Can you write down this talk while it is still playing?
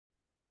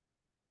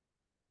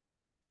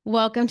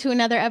Welcome to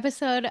another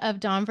episode of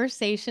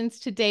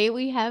Dawnversations. Today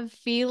we have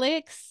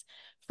Felix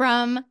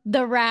from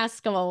the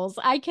Rascals.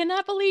 I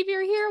cannot believe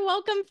you're here.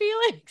 Welcome,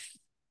 Felix.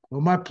 Well,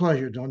 my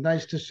pleasure, Dawn.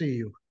 Nice to see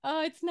you.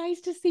 Oh, it's nice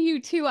to see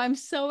you too. I'm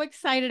so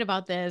excited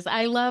about this.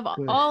 I love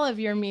Good. all of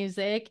your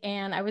music.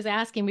 And I was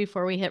asking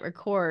before we hit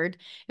record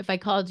if I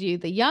called you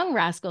the Young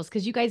Rascals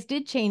because you guys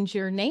did change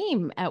your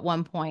name at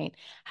one point.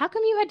 How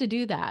come you had to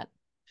do that?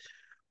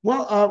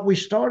 Well, we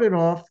started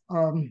off,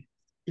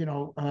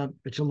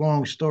 it's a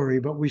long story,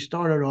 but we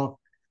started off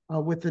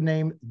with the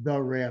name The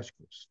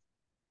Rascals,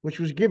 which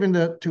was given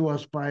to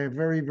us by a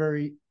very,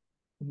 very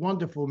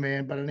wonderful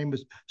man by the name of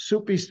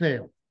Soupy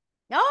Sale.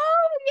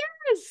 Oh,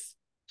 yes.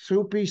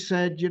 Soupy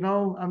said,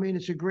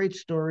 it's a great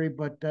story,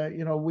 but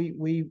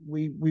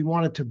we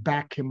wanted to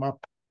back him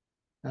up.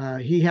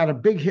 He had a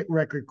big hit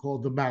record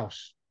called The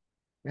Mouse,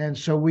 and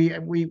so we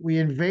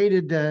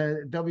invaded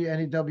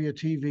WNEW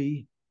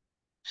TV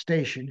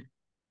station.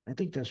 I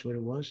think that's what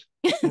it was,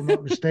 if I'm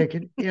not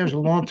mistaken. It was a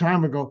long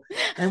time ago.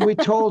 And we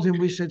told him,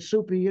 we said,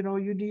 Soupy,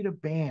 you need a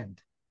band.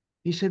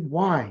 He said,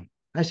 why?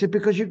 I said,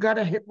 because you got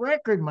a hit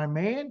record, my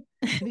man.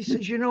 And he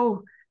says,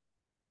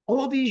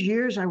 all these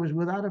years I was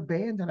without a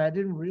band and I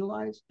didn't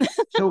realize.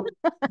 So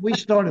we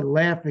started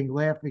laughing.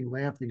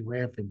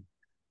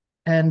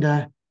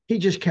 And he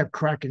just kept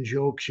cracking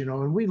jokes,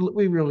 and we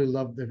really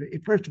loved him.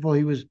 First of all,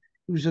 he was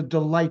a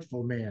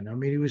delightful man. I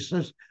mean, he was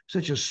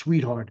such a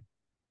sweetheart.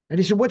 And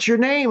he said, what's your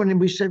name? And then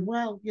we said,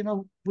 well,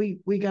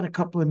 we got a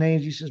couple of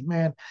names. He says,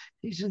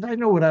 I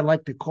know what I'd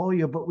like to call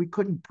you, but we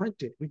couldn't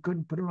print it. We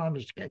couldn't put it on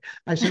the scale.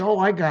 I said, oh,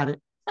 I got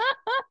it.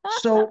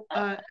 So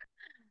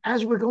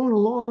as we're going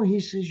along,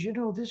 he says,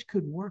 this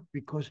could work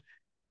because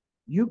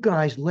you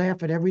guys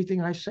laugh at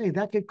everything I say.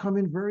 That could come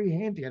in very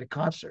handy at a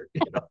concert.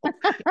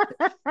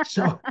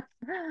 So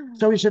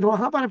he said, well,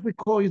 how about if we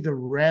call you the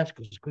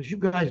Rascals? Because you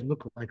guys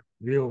look like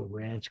real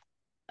rascals.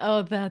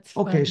 Oh, that's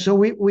Okay, funny. so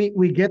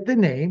we get the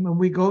name and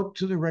we go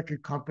to the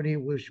record company,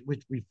 which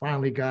we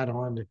finally got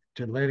on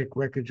to Atlantic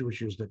Records,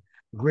 which was the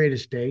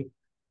greatest day.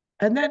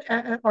 And then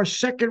our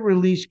second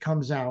release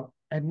comes out,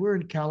 and we're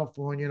in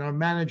California, and our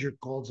manager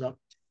calls up,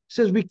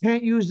 says we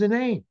can't use the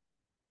name.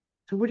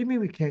 So what do you mean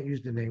we can't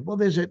use the name? Well,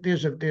 there's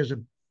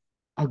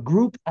a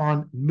group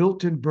on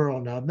Milton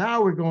Berle now.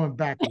 Now we're going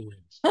back a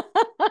ways.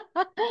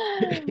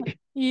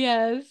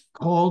 Yes.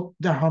 Called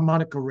the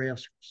Harmonica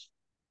Rascals.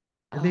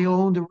 And they Oh,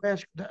 owned the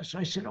rest. So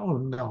I said, oh,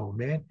 no,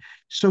 man.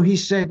 So he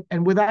said,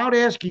 and without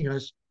asking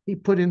us, he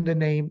put in the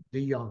name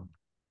The Young.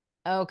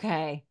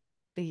 okay.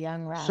 The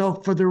young So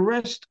rascal. for the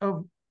rest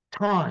of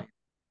time,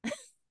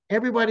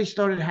 everybody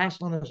started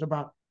hassling us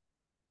about,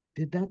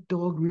 did that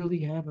dog really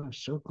have a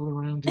circle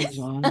around his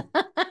eye?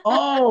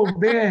 Oh,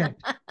 man.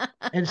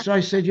 And so I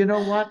said, you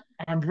know what?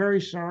 I'm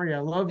very sorry. I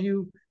love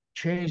you.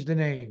 Change the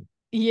name.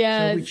 So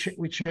Yes.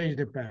 we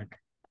changed it back.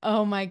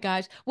 Oh my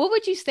gosh. What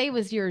would you say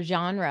was your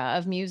genre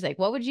of music?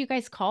 What would you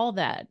guys call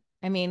that?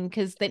 I mean,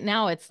 because that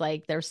now it's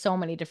like there's so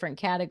many different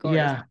categories.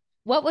 Yeah.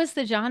 What was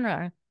the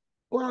genre?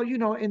 Well,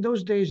 in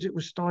those days, it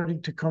was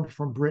starting to come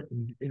from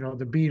Britain, the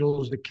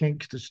Beatles, the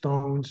Kinks, the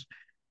Stones.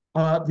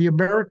 The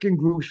American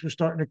groups were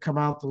starting to come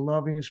out, the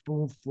Loving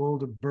Spoonful,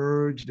 the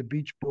Byrds, the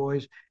Beach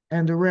Boys,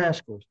 and the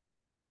Rascals.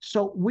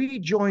 So we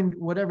joined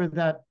whatever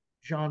that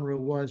genre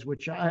was,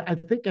 which I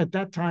think at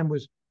that time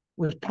was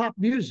pop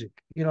music.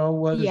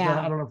 Was I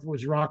Yeah. don't know if it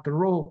was rock and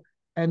roll,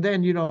 and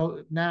then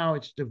now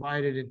it's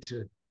divided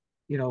into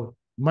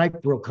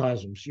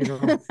microcosms.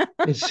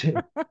 It's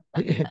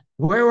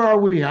where are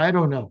we? I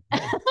don't know.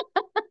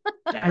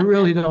 I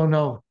really don't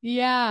know.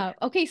 Yeah.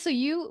 Okay, so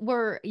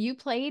you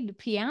played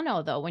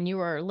piano though when you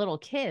were a little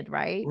kid,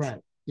 right?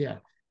 Right? Yeah,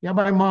 yeah.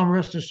 My mom,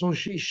 rest her soul,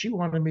 she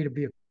wanted me to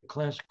be a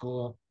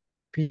classical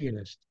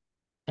pianist.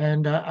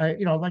 And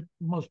like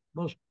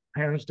most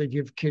parents, they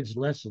give kids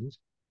lessons.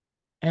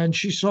 And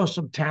she saw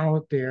some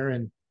talent there,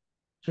 and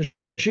so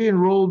she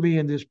enrolled me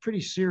in this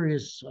pretty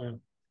serious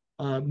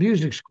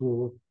music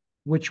school,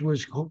 which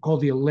was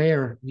called the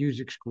Allaire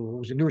Music School. It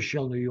was in New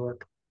Rochelle, New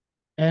York,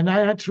 and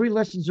I had 3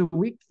 lessons a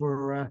week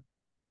for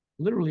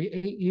literally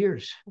 8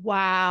 years.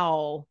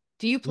 Wow.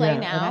 Do you play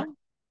Yeah, and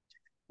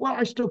now?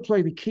 I still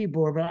play the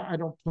keyboard, but I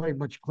don't play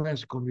much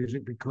classical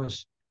music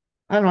because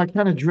I don't know. I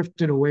kind of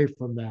drifted away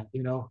from that.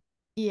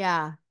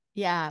 Yeah.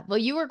 Yeah. Well,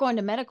 you were going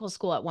to medical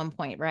school at one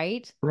point,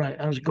 right? Right.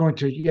 I was going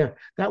to, yeah,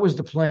 that was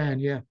the plan.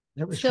 Yeah.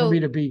 That was for me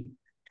So to be,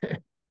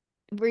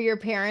 were your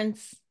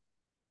parents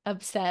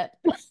upset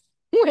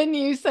when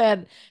you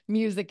said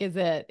music is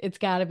it? It's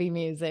got to be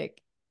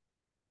music.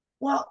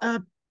 well,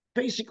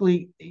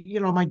 basically,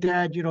 my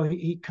dad,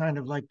 he kind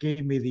of like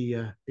gave me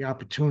the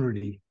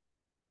opportunity.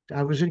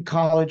 I was in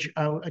college.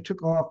 I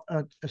took off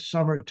a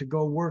summer to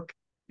go work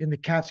in the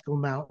Catskill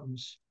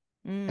Mountains,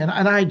 and Mm.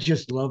 and I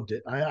just loved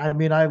it. I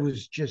mean, I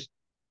was just,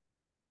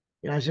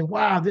 I said,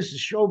 wow, this is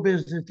show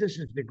business. This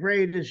is the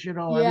greatest. I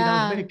mean,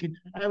 Yeah.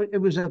 it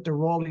was at the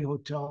Raleigh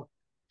Hotel.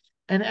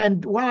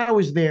 And while I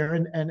was there,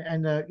 and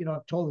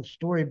I've told the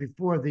story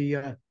before.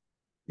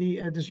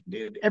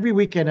 Every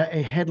weekend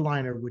a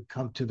headliner would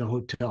come to the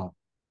hotel,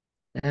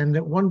 And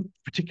that one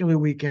particular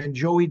weekend,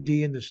 Joey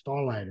Dee and the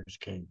Starliters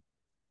came.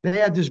 They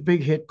had this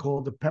big hit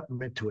called the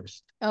Peppermint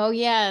Twist. Oh,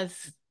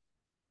 yes.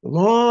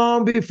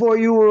 Long before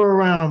you were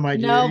around, my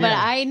dear. No, but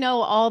Yeah. I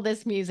know all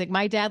this music.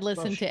 My dad Well,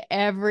 listened to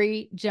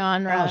every oh,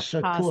 genre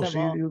so cool. So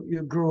possible.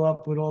 you grew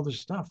up with all the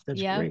stuff.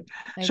 That's Yep, great.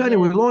 I So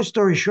anyway, did. long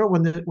story short,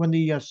 when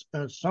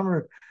the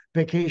summer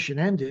vacation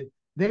ended,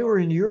 they were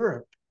in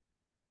Europe,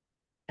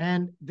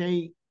 and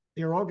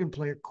their organ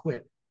player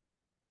quit.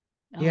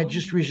 He had Oh,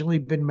 just recently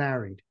been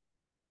married,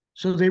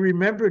 so they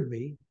remembered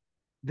me.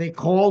 They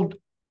called.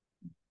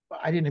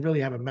 I didn't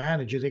really have a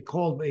manager. They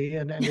called me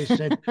and they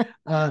said,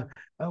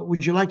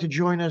 "Would you like to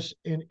join us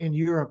in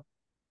Europe?"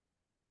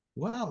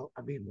 Well,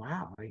 I mean,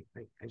 wow.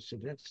 I said,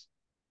 that's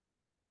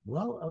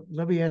well.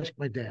 Let me ask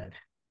my dad.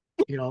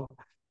 You know,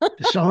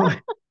 so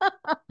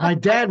my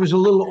dad was a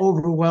little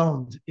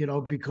overwhelmed,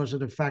 because of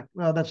the fact,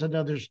 well, that's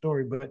another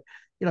story, but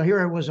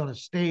here I was on a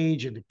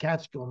stage in the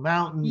Catskill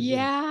Mountains, and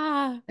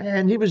yeah.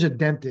 and he was a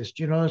dentist,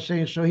 what I'm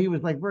saying? So he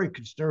was like very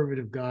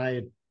conservative guy.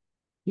 And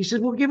he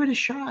said, well, give it a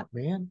shot,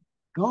 man.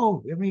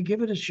 Go. I mean,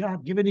 give it a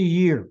shot, give it a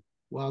year.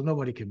 Well,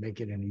 nobody can make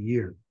it in a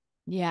year.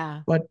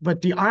 Yeah. But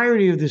the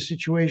irony of the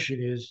situation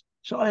is,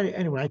 so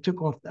anyway, I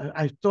took off.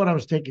 I thought I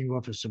was taking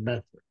off a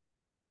semester.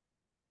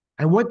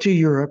 I went to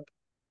Europe.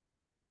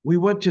 We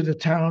went to the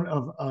town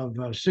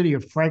of city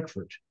of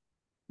Frankfurt,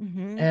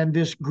 Hmm. and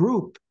this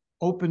group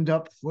opened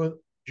up for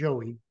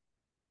Joey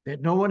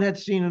that no one had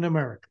seen in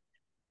America.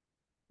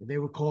 They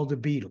were called the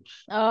Beatles.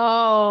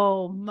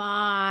 Oh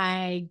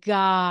my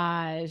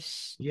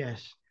gosh.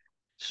 Yes.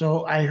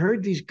 So I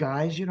heard these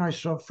guys, I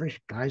saw fresh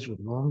guys with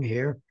long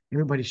hair,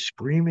 everybody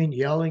screaming,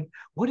 yelling.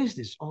 What is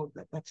this? Oh,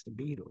 that's the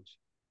Beatles.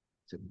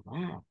 I said,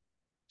 wow.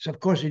 So of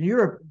course in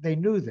Europe they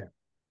knew them,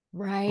 but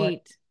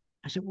Right.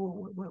 I said,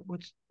 well,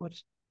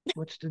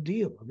 what's the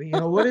deal? I mean,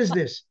 what is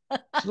this?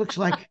 This looks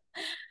like.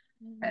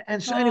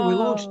 And so anyway,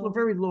 Oh,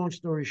 very long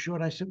story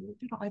short, I said,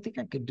 well, I think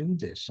I could do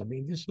this. I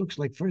mean, this looks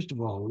like, first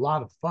of all, a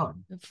lot of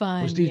fun. Was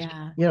fun. these,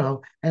 Yeah.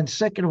 and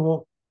second of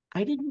all,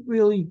 I didn't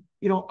really,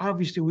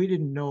 obviously we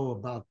didn't know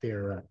about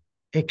their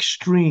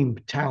extreme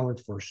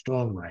talent for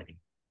songwriting.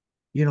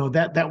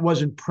 That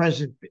wasn't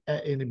present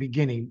in the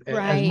beginning as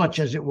Right. much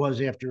as it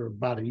was after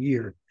about a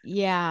year.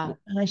 Yeah.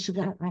 And I said,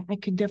 I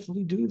can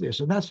definitely do this.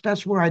 And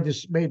that's where I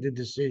just made the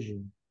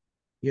decision,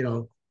 you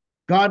know,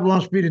 God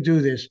wants me to do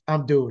this.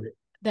 I'm doing it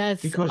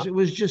That's because it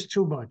was just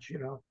too much.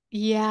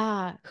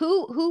 yeah.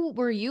 Who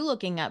were you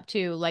looking up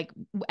to? Like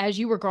as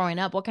you were growing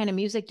up, what kind of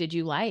music did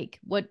you like?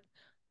 What?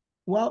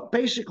 Well,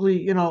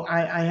 basically,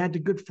 I had the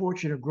good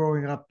fortune of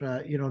growing up,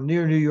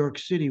 near New York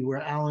City, where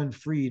Alan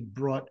Freed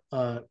brought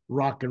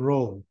rock and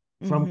roll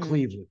from Mm-hmm.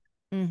 Cleveland.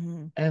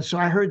 Mm-hmm. And so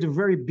I heard the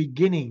very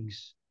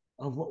beginnings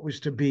of what was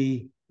to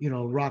be,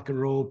 rock and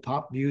roll,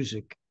 pop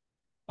music.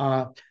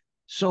 Uh,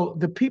 so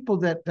the people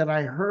that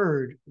I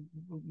heard,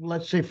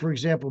 let's say, for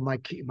example, my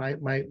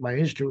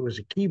instrument was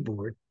a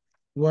keyboard,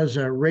 was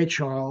Ray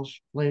Charles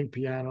playing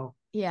piano,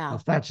 Yeah.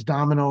 Fats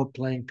Domino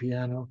playing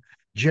piano,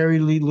 Jerry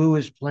Lee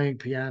Lewis playing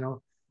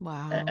piano,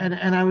 Wow. and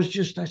I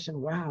said,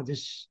 wow,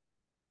 this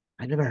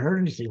I never heard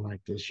anything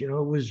like this. It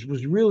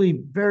was really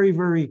very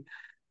very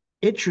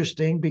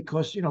interesting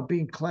because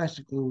being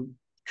classically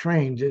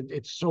trained,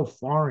 it's so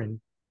foreign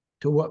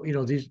to what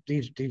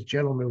these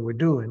gentlemen were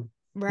doing.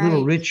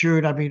 Little Right.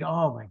 Richard, I mean,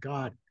 oh my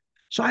God.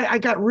 So I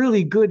got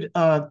really good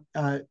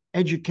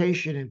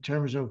education in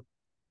terms of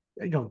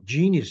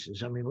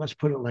geniuses. I mean, let's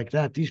put it like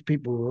that. These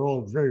people were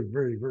all very,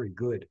 very, very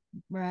good.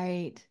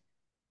 Right.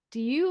 Do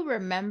you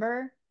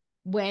remember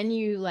when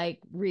you like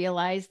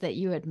realized that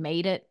you had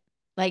made it?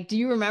 Like, do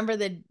you remember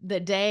the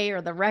day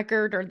or the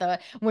record or the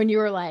when you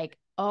were like,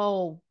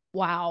 "Oh,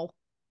 wow.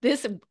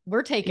 This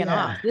we're taking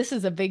Yeah. off. This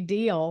is a big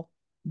deal."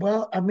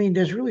 Well, I mean,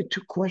 there's really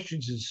two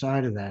questions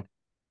inside of that.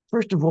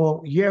 First of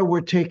all, yeah,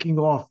 we're taking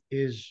off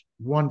is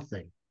one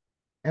thing.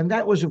 And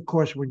that was, of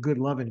course, when Good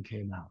Lovin'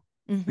 came out,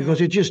 because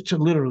Hmm. it just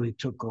literally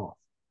took off.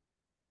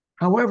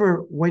 However,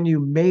 when you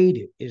made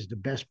it is the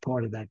best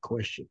part of that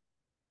question.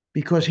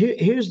 Because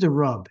here's the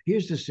rub.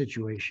 Here's the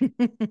situation.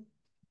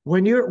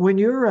 When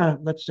you're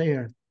let's say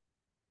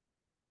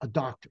a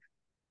doctor,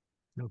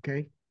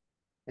 okay,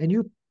 and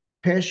you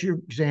pass your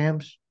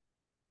exams,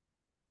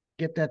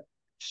 get that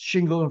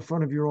shingle in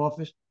front of your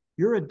office,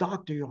 you're a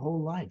doctor your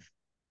whole life.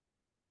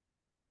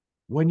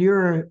 When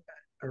you're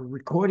a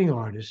recording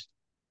artist,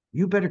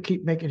 you better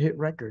keep making hit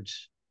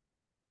records,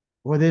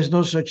 or there's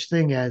no such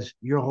thing as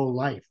your whole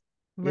life.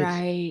 It's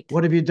Right.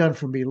 what have you done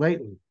for me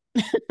lately?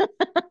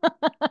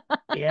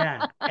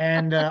 Yeah,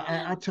 and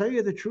I'll tell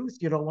you the truth.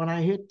 When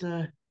I hit,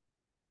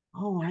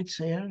 I'd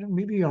say I don't know,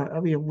 maybe I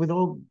mean, with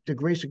all the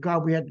grace of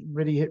God, we had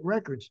already hit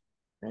records.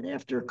 And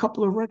after a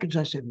couple of records,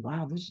 I said,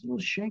 "Wow, this is a little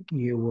shaky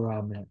here where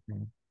I'm at,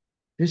 man.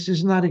 This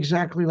is not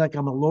exactly like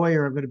I'm a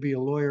lawyer. I'm going to be a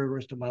lawyer the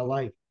rest of my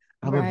life.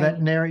 I'm a Right.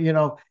 veterinarian.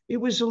 It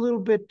was a little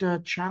bit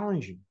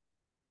challenging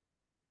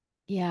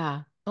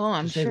Yeah. Oh, to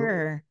I'm say the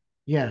sure.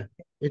 yeah.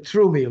 It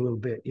threw me a little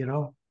bit.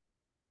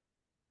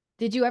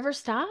 Did you ever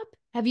stop?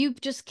 Have you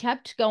just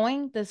kept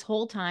going this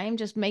whole time,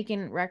 just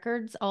making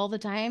records all the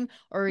time?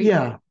 Or you,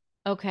 Yeah,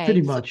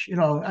 pretty okay. So, much.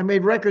 I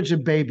made records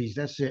of babies.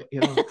 That's it.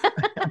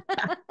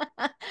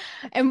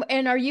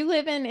 and are you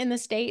living in the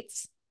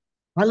States?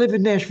 I live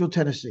in Nashville,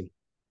 Tennessee.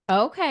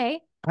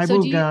 Okay. I So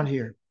moved down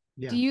here.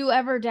 do Yeah. you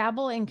ever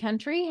dabble in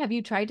country? Have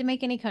you tried to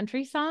make any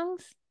country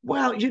songs?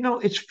 Well,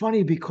 it's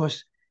funny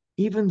because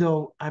even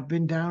though I've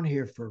been down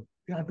here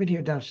I've been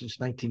here down since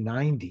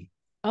 1990.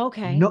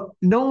 Okay.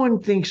 No one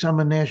thinks I'm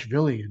a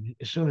Nashvilleian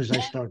as soon as I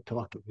start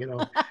talking.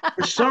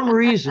 For some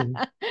reason,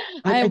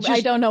 I I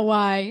just don't know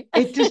why.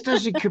 it just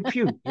doesn't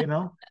compute.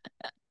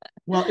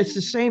 Well, it's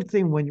the same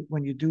thing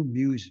when you do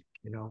music.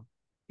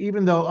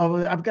 Even though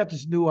I've got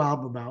this new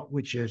album out,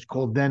 which is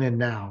called Then and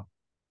Now,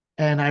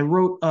 and I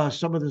wrote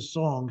some of the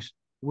songs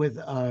with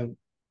a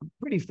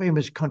pretty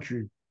famous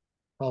country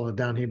fellow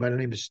down here by the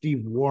name of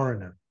Steve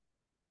Wariner.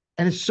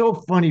 And it's so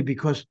funny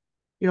because,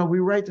 we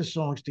write the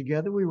songs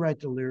together, we write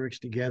the lyrics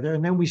together,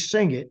 and then we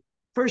sing it.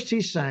 First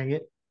he sang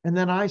it, and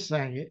then I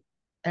sang it.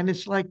 And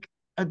it's like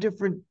a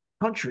different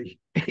country,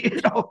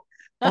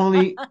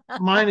 only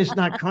mine is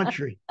not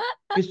country.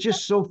 It's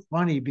just so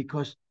funny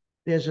because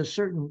there's a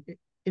certain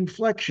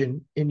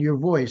inflection in your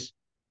voice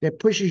that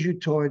pushes you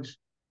towards,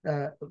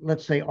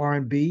 let's say,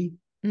 R&B,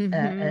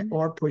 Hmm.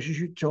 or pushes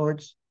you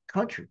towards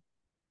country.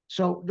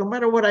 So no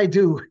matter what I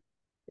do,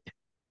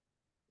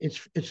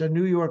 it's a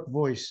New York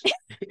voice.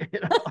 you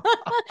know?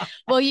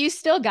 Well, you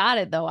still got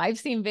it though. I've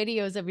seen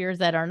videos of yours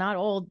that are not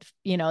old,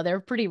 they're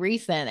pretty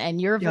recent and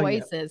your Yeah, yeah.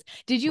 voices.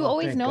 Did you Well,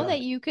 always thank know that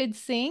God. you could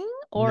sing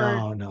or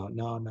No, no,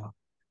 no, no.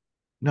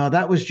 No,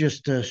 that was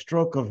just a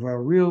stroke of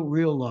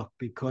real luck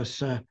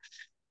because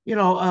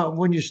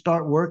when you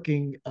start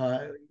working,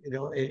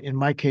 in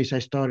my case, I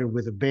started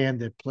with a band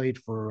that played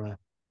for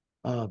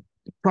uh,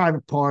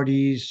 private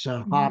parties,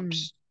 Mhm.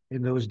 hops.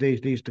 In those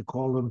days, they used to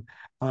call them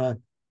uh,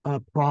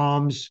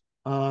 proms,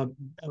 bar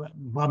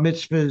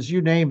mitzvahs,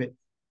 you name it.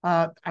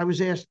 I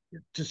was asked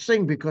to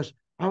sing because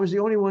I was the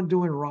only one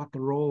doing rock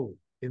and roll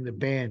in the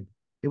band.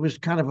 It was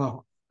kind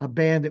of a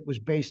band that was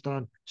based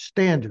on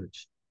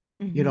standards,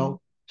 you Mhm.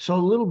 know. So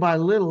little by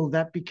little,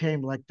 that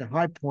became like the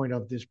high point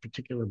of this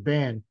particular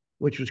band,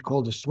 which was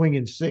called the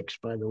Swinging Six,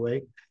 by the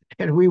way,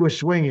 and we were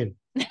swinging.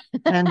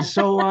 And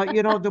so,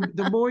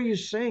 the more you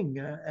sing,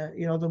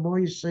 the more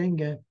you sing,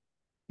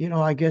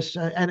 I guess,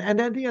 and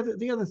then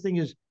the other thing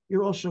is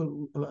you're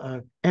also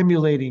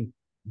emulating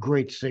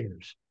great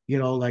singers.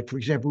 Like for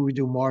example, we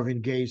do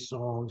Marvin Gaye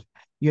songs.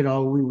 We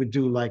would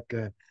do like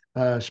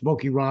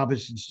Smokey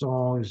Robinson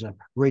songs,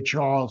 Ray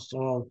Charles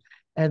songs,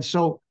 and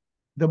so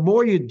the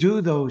more you do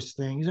those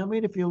things, I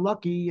mean, if you're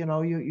lucky,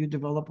 you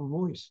develop a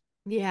voice.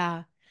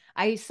 Yeah.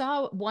 I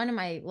saw one of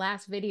my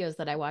last videos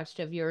that I watched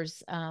of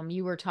yours.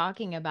 You were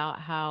talking about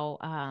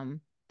how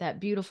that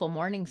beautiful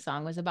morning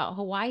song was about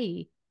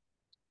Hawaii.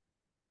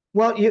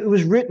 Well, it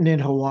was written in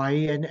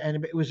Hawaii, and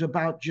it was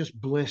about just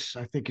bliss,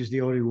 I think is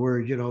the only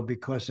word,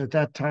 because at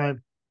that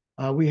time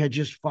we had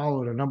just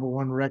followed a number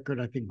one record.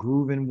 I think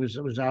Groovin'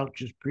 was out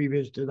just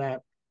previous to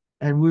that,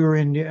 and we were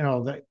in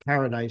that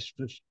paradise.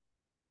 Which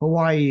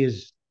Hawaii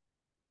is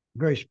a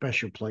very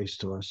special place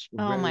to us.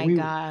 Oh my We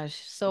gosh,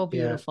 so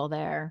Yeah, beautiful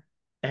there.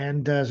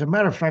 and as a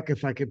matter of fact,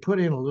 if I could put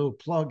in a little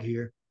plug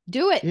here,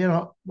 Do it.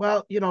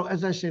 well,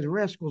 as I say, the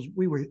Rascals,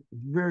 we were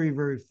very,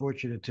 very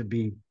fortunate to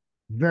be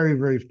very,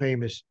 very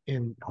famous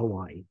in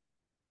Hawaii.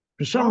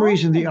 For some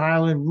reason, the Oh.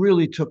 island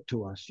really took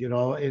to us,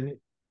 and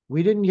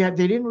they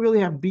didn't really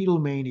have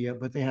Beatlemania,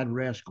 but they had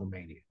Rascal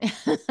Mania.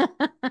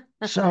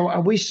 So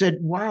we said,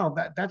 wow,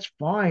 that's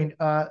fine.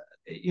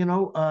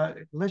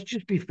 Let's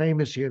just be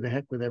famous here. The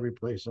heck with every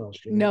place else.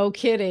 No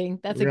kidding.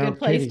 That's a No good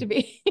place to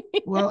kidding.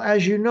 be. Well,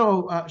 as you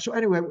know, so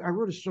anyway, I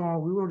wrote a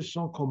song. We wrote a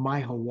song called My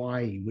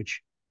Hawaii,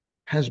 which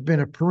has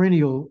been a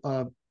perennial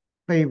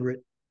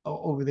favorite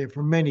over there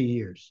for many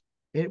years.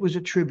 It was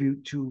a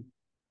tribute to,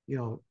 you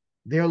know,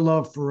 their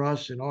love for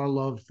us and our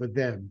love for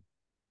them.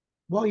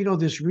 Well,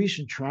 this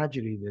recent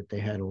tragedy that they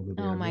had over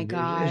there, Oh I my mean, is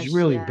gosh,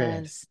 really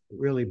bad, yes.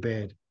 really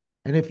bad.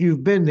 And if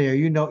you've been there,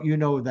 you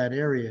know that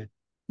area.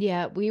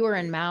 Yeah, we were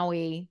in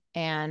Maui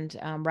and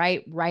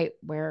right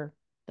where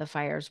the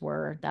fires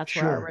were. That's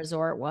where our Sure.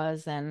 resort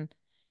was. And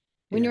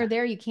when you're Yeah.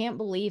 there, you can't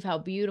believe how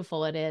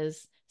beautiful it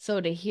is. So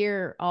to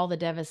hear all the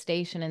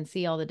devastation and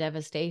see all the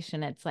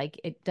devastation, it's like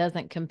it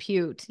doesn't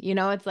compute.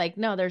 It's like,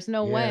 no, there's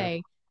no Yeah.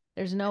 way.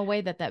 There's no way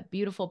that that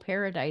beautiful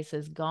paradise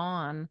is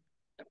gone.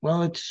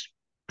 Well, it's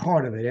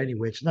part of it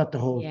anyway. It's not the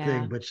whole thing,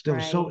 Yeah, but still.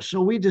 So, right.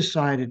 so we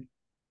decided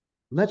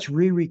let's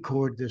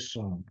re-record this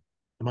song,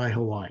 My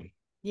Hawaii,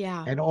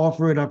 Yeah. and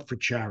offer it up for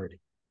charity.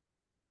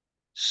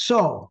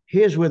 So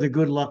here's where the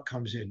good luck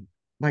comes in.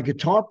 My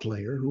guitar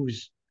player, who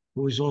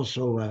is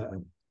also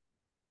a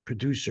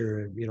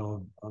producer,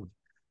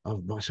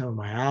 of some of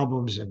my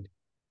albums, and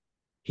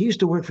he used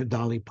to work for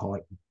Dolly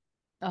Parton.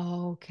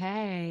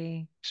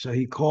 Okay. So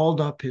he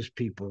called up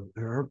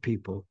her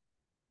people,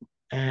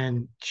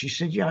 and she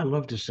said, "Yeah, I'd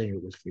love to sing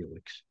it with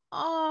Felix."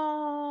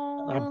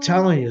 I'm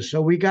telling you. Oh,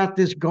 So we got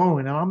this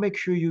going, and I'll make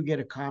sure you get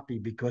a copy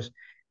because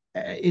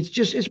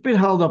it's been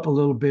held up a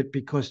little bit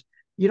because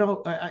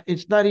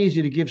it's not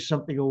easy to give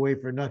something away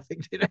for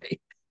nothing today.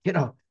 You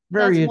know,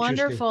 That's very interesting.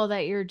 wonderful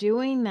that you're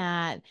doing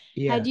that.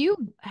 Yeah.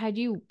 Had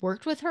you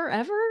worked with her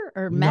ever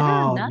or met her?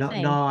 No, no, no,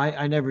 Nothing.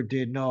 I never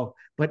did. No,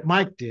 but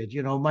Mike did.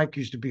 Mike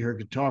used to be her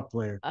guitar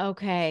player.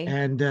 Okay.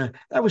 And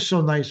that was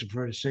so nice of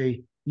her to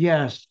say,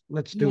 yes,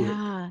 let's do it.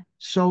 Yeah.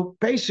 So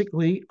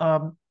basically,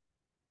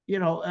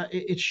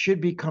 it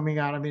should be coming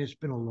out. I mean, it's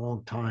been a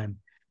long time.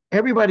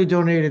 Everybody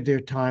donated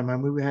their time. I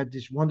mean, we had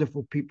these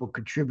wonderful people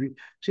contribute.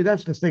 See,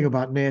 that's the thing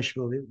about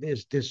Nashville.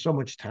 There's so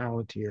much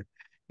talent here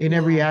in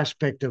every Yeah.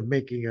 aspect of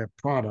making a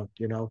product.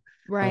 From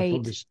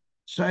Right. this.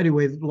 So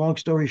anyway, long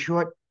story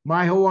short,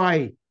 my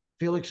Hawaii,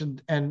 Felix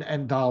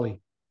and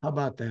Dolly. How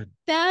about that?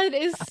 That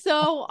is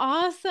so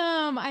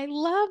awesome. I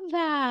love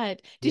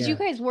that. Did you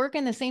Yeah. guys work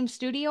in the same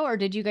studio or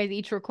did you guys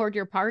each record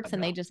your parts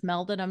and they just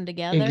melded them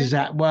together?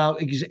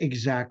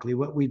 Exactly.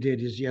 What we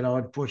did is,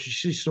 unfortunately,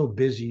 she's so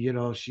busy.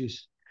 She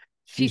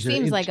She's a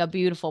seems like a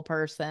beautiful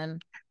person.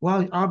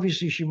 well,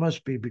 obviously she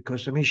must be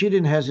because I mean she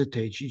didn't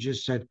hesitate. She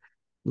just said,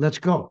 "Let's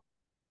go."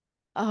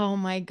 Oh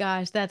my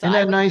gosh, Isn't I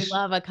that would nice?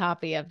 love a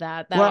copy of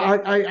that. That Well,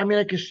 would I mean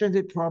I could send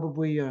it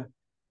probably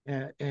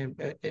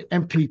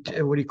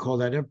MP what do you call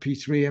that?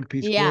 MP3, Yeah,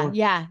 MP4.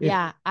 yeah, If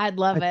yeah. I'd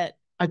love I it.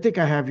 I think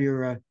I have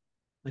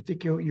I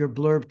think your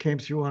blurb came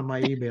through on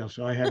my email,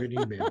 so I have an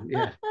email.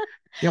 Yeah.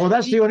 Yeah, well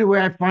that's Y- the only way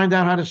I find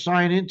out how to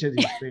sign into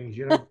these things.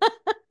 Yeah.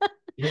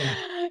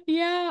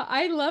 Yeah,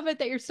 I love it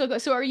that you're still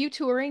So are you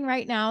touring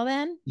right now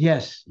then?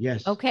 Yes,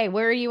 yes. Okay,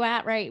 where are you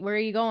at where are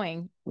you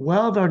going?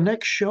 Well, our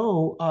next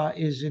show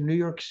is in New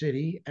York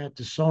City at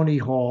the Sony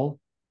Hall,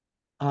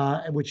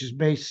 which is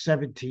May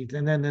 17th.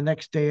 And then the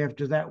next day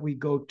after that, we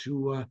go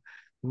to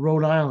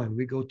Rhode Island.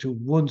 We go to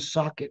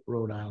Woonsocket,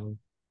 Rhode Island.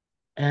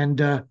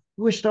 And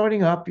we're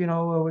starting up,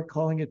 we're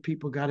calling it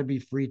People Gotta Be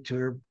Free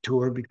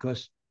Tour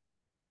because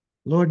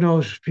Lord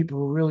knows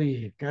people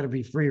really got to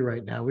be free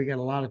right now. We got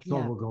a lot of Yeah.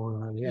 trouble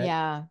going on. Yeah.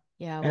 Yeah.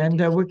 Yeah, we And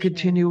do we're for sure.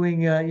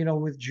 continuing,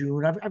 with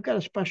June. I've got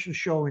a special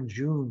show in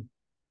June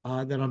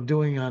that I'm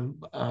doing on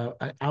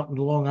out in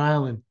Long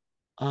Island.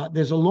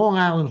 There's a Long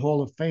Island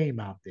Hall of Fame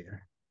out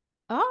there,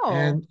 Oh.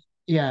 and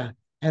yeah,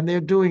 and they're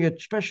doing a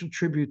special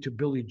tribute to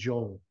Billy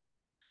Joel.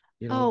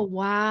 You Oh, know,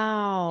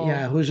 wow.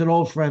 yeah, who's an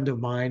old friend of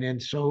mine,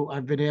 and so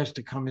I've been asked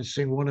to come and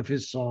sing one of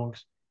his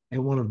songs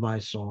and one of my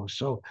songs.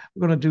 So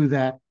we're going to do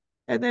that,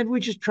 and then we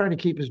just try to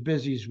keep as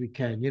busy as we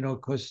can.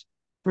 Because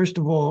first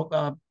of all,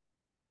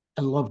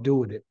 I love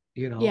doing it.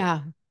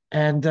 Yeah.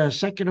 And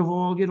second of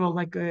all,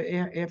 like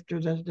after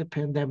the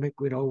pandemic,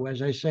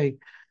 as I say,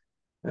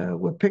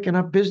 we're picking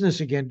up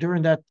business again.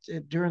 During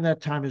that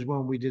time is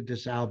when we did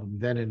this album,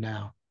 Then and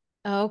Now.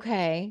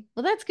 Okay.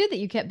 Well, that's good that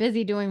you kept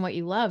busy doing what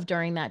you love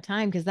during that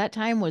time because that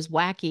time was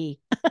wacky.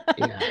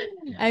 Yeah,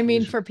 yeah, I it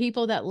mean, was. for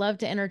people that love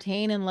to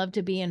entertain and love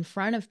to be in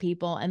front of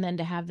people, and then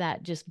to have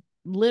that just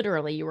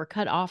literally, you were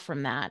cut off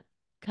from that,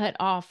 cut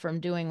off from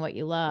doing what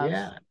you love.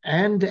 Yeah,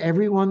 and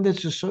everyone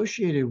that's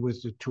associated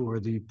with the tour,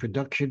 the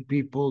production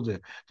people,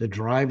 the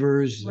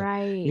drivers,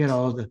 Right.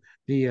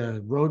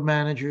 the road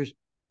managers,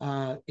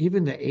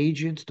 even the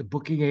agents, the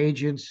booking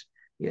agents.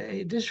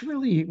 Yeah, this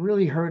really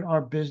really hurt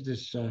our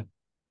business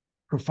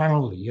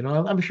profoundly.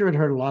 I'm sure it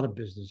hurt a lot of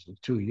businesses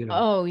too.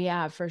 Oh,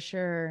 yeah, for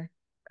sure.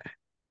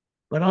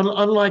 But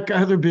unlike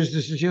other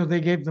businesses,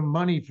 they gave them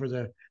money for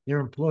their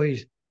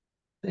employees.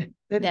 That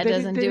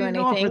doesn't They do didn't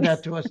offer anything.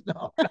 that to us.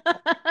 No,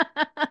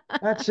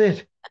 that's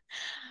it.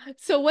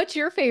 So, what's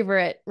your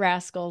favorite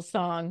Rascals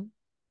song?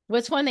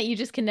 What's one that you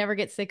just can never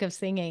get sick of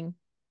singing?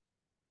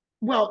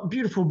 Well,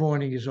 Beautiful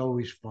Morning is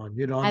always fun.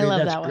 I I mean, love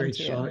that's a that one great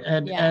too. song.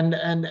 And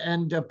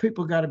Yeah.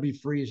 People Got to Be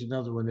Free is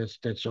another one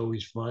that's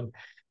always fun.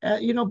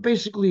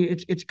 Basically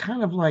it's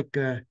kind of like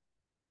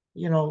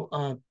you know,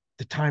 uh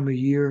the time of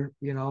year,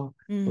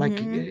 like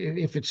Hmm.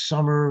 if it's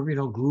summer,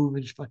 groove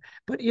is fun.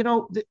 But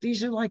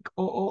these are like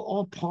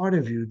all part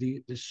of you.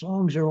 The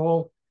songs are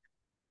all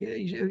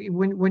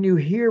when you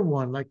hear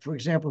one, like for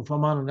example, if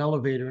I'm on an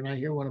elevator and I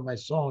hear one of my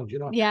songs,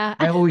 Yeah.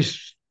 I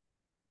always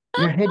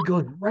your head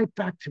goes right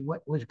back to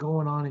what was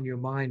going on in your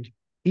mind,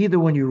 either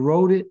when you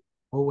wrote it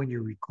or when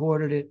you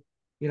recorded it,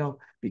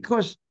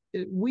 because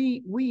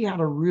we had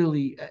a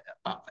really,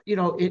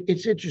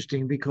 it's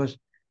interesting because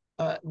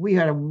we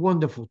had a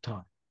wonderful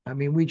time. I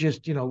mean, we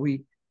just,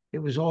 it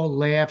was all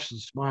laughs and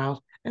smiles.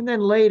 And then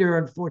later,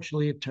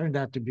 unfortunately, it turned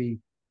out to be,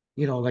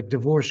 like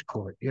divorce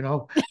court.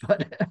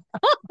 But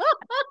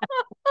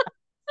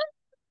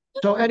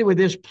so anyway,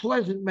 there's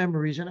pleasant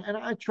memories, and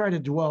I try to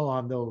dwell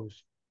on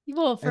those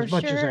Well, for as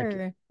much as I can.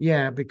 sure.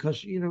 Yeah,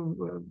 because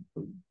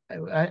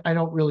I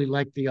don't really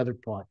like the other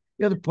part.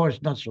 The other part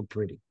is not so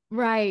pretty.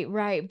 Right,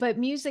 right. But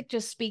music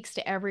just speaks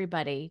to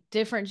everybody,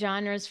 different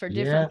genres for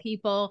different Yeah,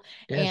 people.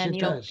 yes, And, it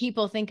does.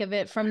 people think of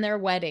it from their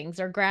weddings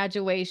or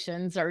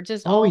graduations or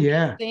just Oh all these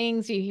yeah.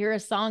 things. You hear a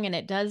song and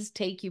it does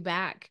take you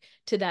back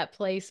to that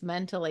place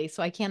mentally.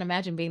 So I can't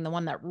imagine being the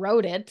one that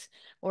wrote it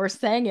or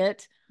sang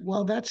it.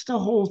 Well, that's the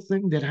whole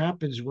thing that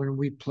happens when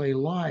we play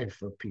live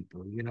for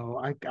people.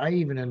 I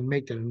even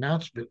make an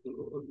announcement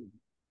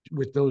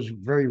with those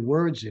very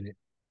words in it.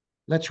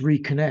 Let's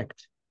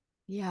reconnect.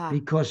 Yeah.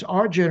 because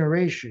our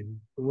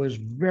generation was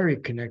very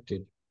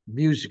connected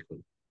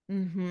musically.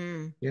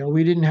 Mm-hmm.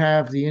 We didn't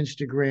have the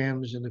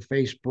Instagrams and the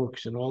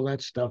Facebooks and all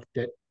that stuff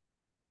that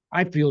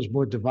I feel is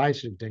more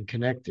divisive than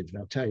connected.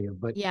 I'll tell you,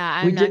 but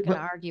Yeah, we I'm not did, going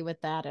to but argue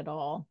with that at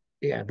all.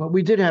 yeah, but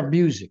we did have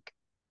music,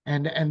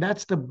 and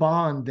that's the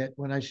bond that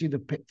when I see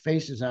the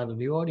faces out in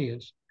the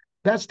audience,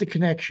 that's the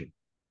connection,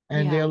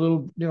 and their Yeah.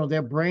 little,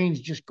 their brains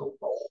just go,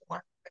 oh,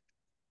 what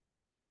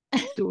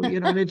do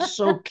and it's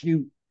so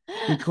cute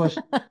because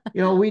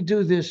we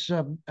do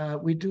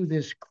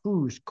this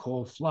cruise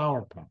called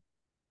Flower Power,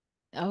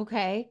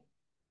 Okay.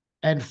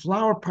 and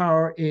Flower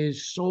Power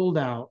is sold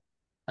out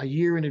a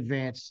year in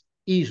advance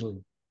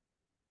easily.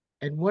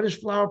 And what is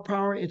Flower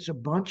Power? It's a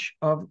bunch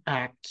of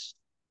acts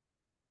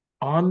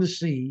on the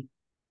sea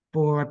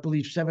for, I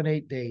believe, 7,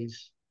 8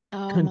 days.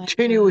 Oh my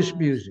Continuous gosh.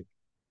 music,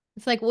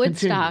 It's like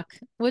continuous. Woodstock,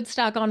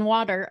 Woodstock on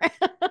water.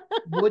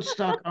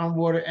 Woodstock on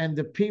water, and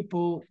the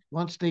people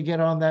once they get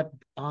on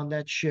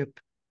that ship,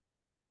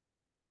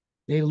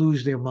 they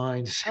lose their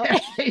minds. Oh,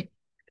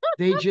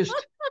 they just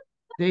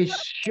they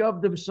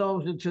shove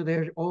themselves into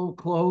their old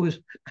clothes.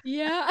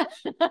 yeah.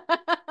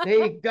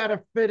 They got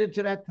to fit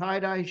into that tie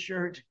dye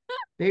shirt.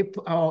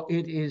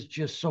 It is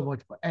just so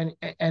much fun,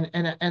 and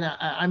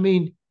I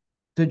mean,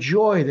 the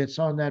joy that's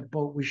on that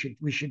boat.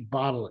 We should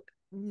bottle it.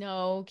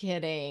 No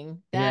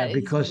kidding. Yeah, That is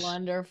because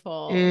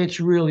wonderful. it's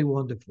really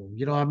wonderful.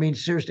 I mean,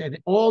 seriously, and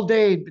all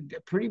day,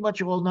 pretty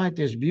much all night,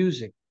 there's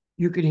music.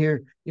 You can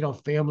hear,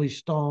 Family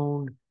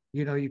Stone.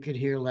 You can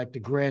hear like the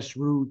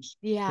Grassroots,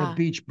 the Yeah.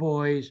 Beach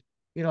Boys.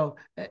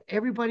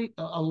 Everybody.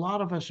 A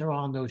lot of us are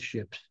on those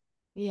ships,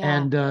 Yeah.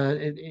 and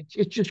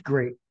it's just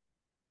great.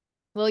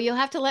 Well, you'll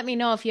have to let me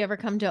know if you ever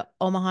come to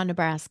Omaha,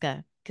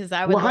 Nebraska, because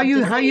I Well, would love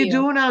to how see you you.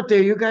 doing out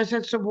there? You guys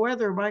had some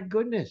weather. My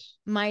goodness.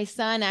 My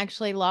son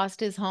actually lost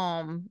his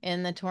home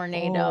in the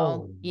tornado.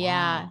 Oh,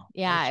 Yeah. wow,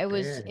 Yeah, that's it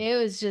was bad. it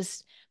was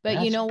just, but you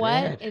That's know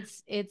what? bad.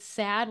 It's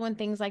sad when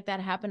things like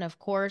that happen, of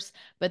course,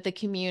 but the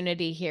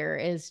community here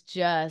is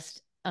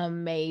just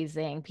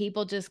amazing.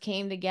 People just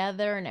came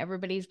together and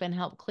everybody's been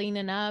helped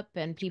cleaning up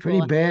and It's pretty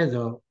people, bad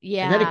though.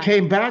 And then it yeah.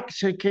 came back.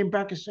 So it came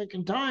back a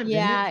second time, didn't it?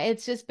 Yeah,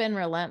 it's just been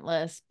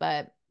relentless,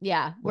 but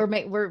yeah, Well,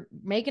 we're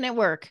making it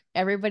work.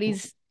 well,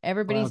 Everybody's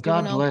doing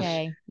God bless.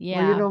 okay. Well,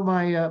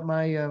 Yeah.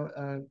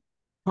 my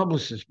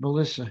publicist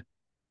Melissa,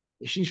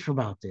 she's from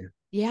out there.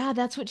 Yeah,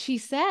 that's what she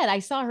said. I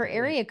saw her Yeah.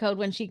 area code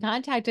when she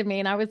contacted me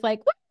and I was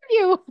like, "What are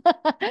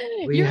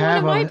you? We You're one have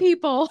of my a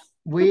people."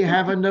 we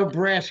have a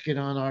Nebraskan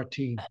on our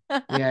team. Yeah,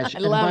 I and by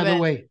love the it.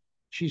 way,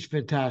 she's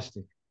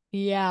fantastic.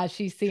 Yeah,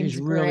 she She's seems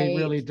really, great.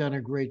 really done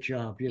a great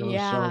job. So,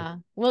 Yeah.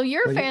 Well,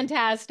 you're but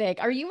fantastic.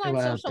 Are you on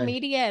well, social thanks.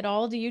 media at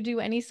all? Do you do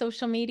any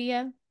social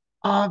media?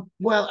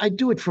 Well, I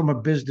do it from a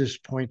business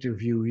point of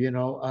view.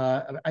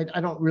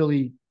 I don't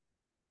really,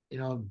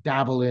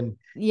 dabble in,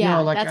 Yeah,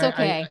 like that's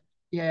okay.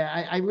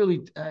 yeah, I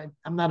really,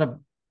 I'm not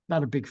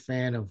a big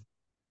fan of,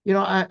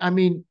 I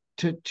mean,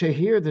 to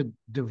hear the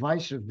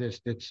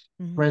divisiveness that's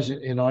Mhm.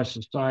 present in our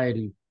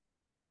society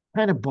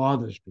kind of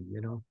bothers me.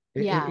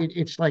 Yeah.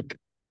 It's like,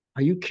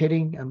 are you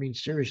kidding? I mean,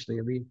 seriously.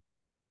 I mean,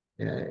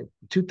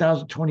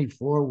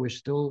 2024, we're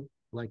still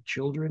like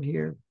children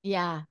here,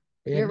 Yeah.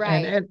 You're and and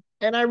right. and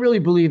and I really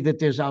believe that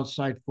there's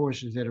outside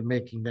forces that are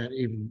making that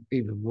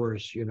even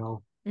worse. And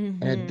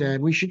Mhm.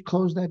 we should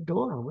close that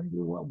door.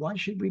 Why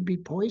should we be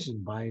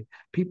poisoned by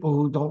people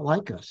who don't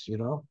like us?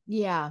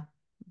 Yeah.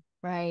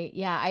 Right.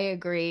 Yeah, I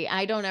agree.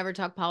 I don't ever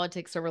talk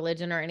politics or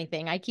religion or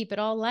anything. I keep it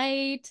all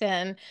light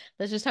and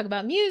let's just talk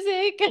about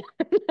music.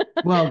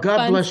 Well, God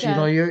Fun bless you.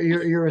 stuff.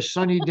 You're a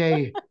sunny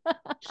day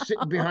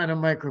sitting behind a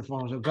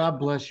microphone. So God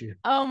bless you.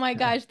 Oh my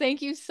gosh,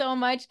 thank you so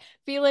much,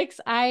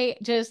 Felix. I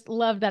just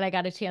love that I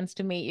got a chance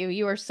to meet you.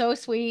 You are so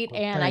sweet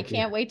Well, and I thank you.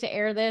 can't wait to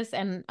air this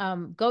and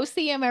go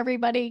see him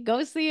everybody.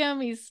 Go see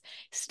him. He's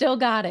still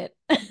got it.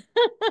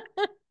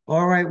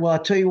 All right. Well, I'll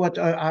tell you what.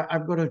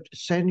 I'm going to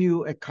send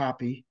you a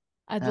copy,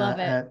 I'd love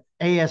it.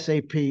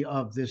 ASAP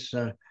of this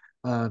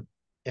uh,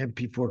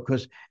 MP4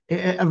 because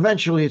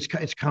eventually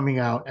it's coming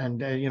out,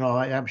 and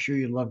I'm sure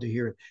you'd love to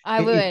hear it. I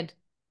It it, would.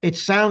 it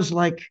sounds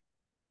like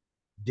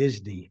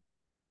Disney.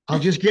 I'll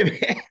just give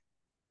it.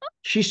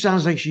 She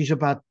sounds like she's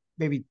about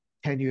maybe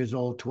 10 years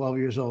old, 12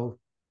 years old.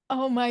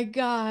 Oh my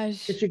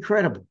gosh. It's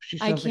incredible. She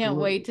I sounds like a can't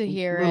little wait to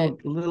hear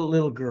it.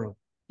 little girl.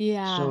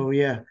 Yeah. So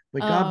yeah,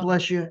 but God Oh.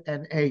 bless you,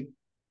 and hey,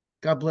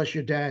 God bless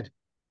your dad.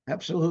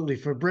 Absolutely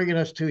for bringing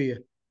us to you.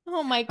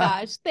 Oh my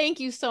gosh. Thank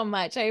you so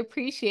much. I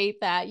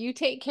appreciate that. You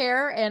take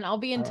care and I'll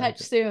be in All right. touch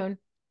soon.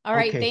 All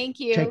right. Okay. Thank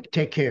you.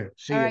 Take care. All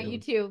See right. You you.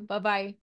 too. Bye bye.